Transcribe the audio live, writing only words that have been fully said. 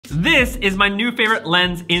This is my new favorite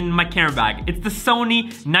lens in my camera bag. It's the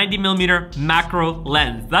Sony 90mm macro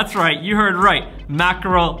lens. That's right, you heard right,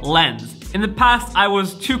 macro lens. In the past, I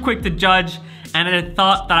was too quick to judge and I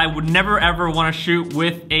thought that I would never ever want to shoot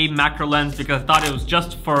with a macro lens because I thought it was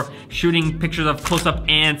just for shooting pictures of close-up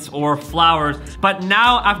ants or flowers. But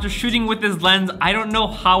now, after shooting with this lens, I don't know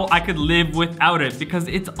how I could live without it because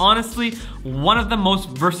it's honestly one of the most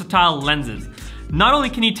versatile lenses. Not only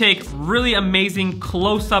can you take really amazing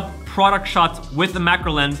close-up product shots with the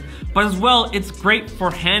macro lens, but as well, it's great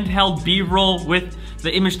for handheld B-roll with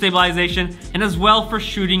the image stabilization and as well for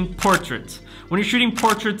shooting portraits. When you're shooting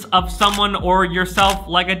portraits of someone or yourself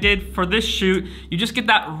like I did for this shoot, you just get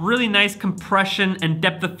that really nice compression and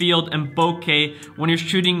depth of field and bokeh when you're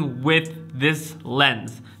shooting with this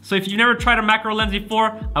lens. So if you've never tried a macro lens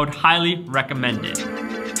before, I would highly recommend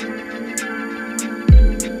it.